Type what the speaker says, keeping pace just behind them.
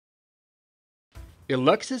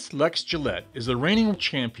Alexis "Lex" Gillette is the reigning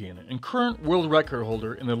champion and current world record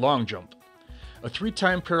holder in the long jump, a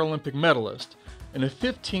 3-time Paralympic medalist, and a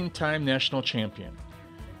 15-time national champion.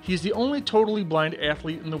 He is the only totally blind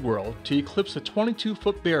athlete in the world to eclipse the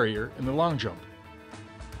 22-foot barrier in the long jump.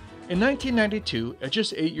 In 1992, at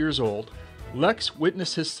just 8 years old, Lex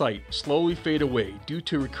witnessed his sight slowly fade away due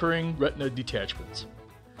to recurring retina detachments.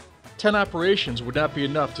 10 operations would not be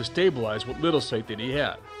enough to stabilize what little sight that he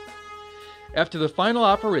had. After the final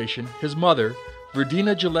operation, his mother,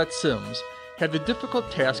 Verdina Gillette Sims, had the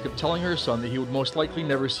difficult task of telling her son that he would most likely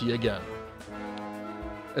never see again.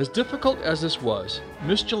 As difficult as this was,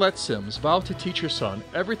 Miss Gillette Sims vowed to teach her son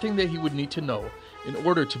everything that he would need to know in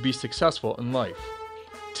order to be successful in life.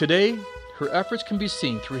 Today, her efforts can be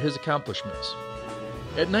seen through his accomplishments.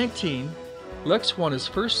 At 19, Lex won his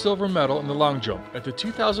first silver medal in the long jump at the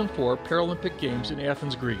 2004 Paralympic Games in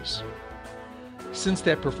Athens, Greece. Since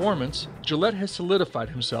that performance, Gillette has solidified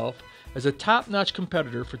himself as a top-notch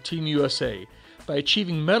competitor for Team USA by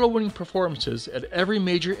achieving medal-winning performances at every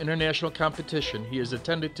major international competition he has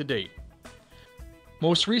attended to date.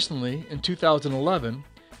 Most recently, in 2011,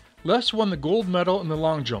 Les won the gold medal in the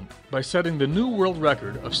long jump by setting the new world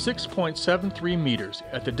record of 6.73 meters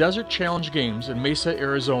at the Desert Challenge Games in Mesa,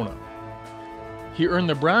 Arizona. He earned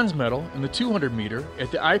the bronze medal in the 200 meter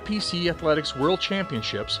at the IPC Athletics World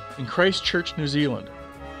Championships in Christchurch, New Zealand,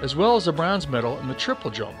 as well as a bronze medal in the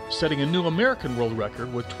triple jump, setting a new American world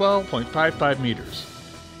record with 12.55 meters.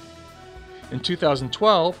 In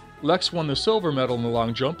 2012, Lex won the silver medal in the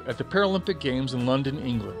long jump at the Paralympic Games in London,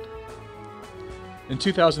 England. In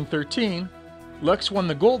 2013, Lex won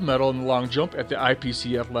the gold medal in the long jump at the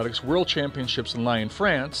IPC Athletics World Championships in Lyon,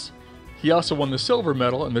 France. He also won the silver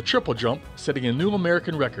medal in the triple jump, setting a new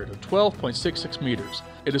American record of 12.66 meters,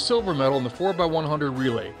 and a silver medal in the 4x100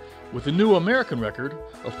 relay, with a new American record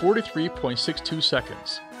of 43.62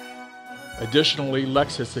 seconds. Additionally,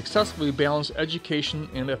 Lex has successfully balanced education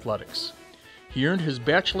and athletics. He earned his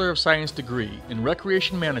Bachelor of Science degree in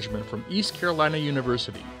Recreation Management from East Carolina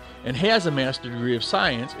University and has a Master's degree of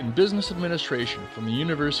Science in Business Administration from the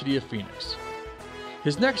University of Phoenix.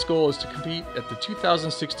 His next goal is to compete at the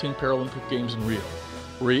 2016 Paralympic Games in Rio,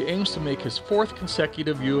 where he aims to make his 4th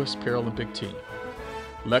consecutive U.S. Paralympic team.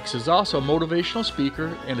 Lex is also a motivational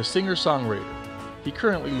speaker and a singer-songwriter. He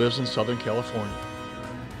currently lives in Southern California.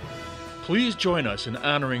 Please join us in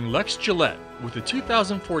honoring Lex Gillette with the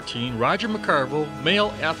 2014 Roger McCarville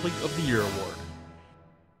Male Athlete of the Year Award.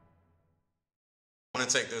 I want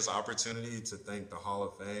to take this opportunity to thank the Hall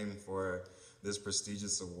of Fame for this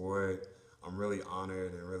prestigious award. I'm really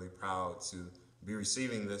honored and really proud to be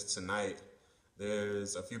receiving this tonight.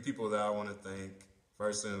 There's a few people that I want to thank.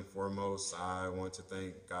 First and foremost, I want to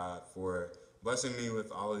thank God for blessing me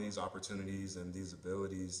with all of these opportunities and these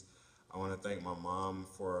abilities. I want to thank my mom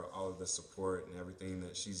for all of the support and everything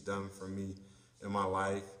that she's done for me in my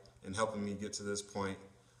life and helping me get to this point.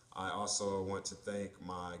 I also want to thank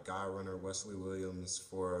my guide runner, Wesley Williams,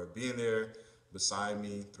 for being there beside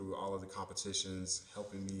me through all of the competitions,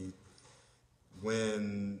 helping me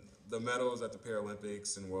win the medals at the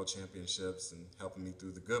Paralympics and World Championships and helping me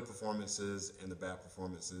through the good performances and the bad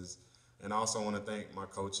performances. And I also want to thank my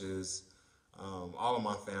coaches, all of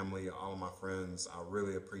my family, all of my friends. I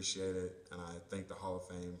really appreciate it, and I thank the Hall of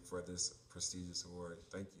Fame for this prestigious award.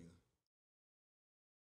 Thank you.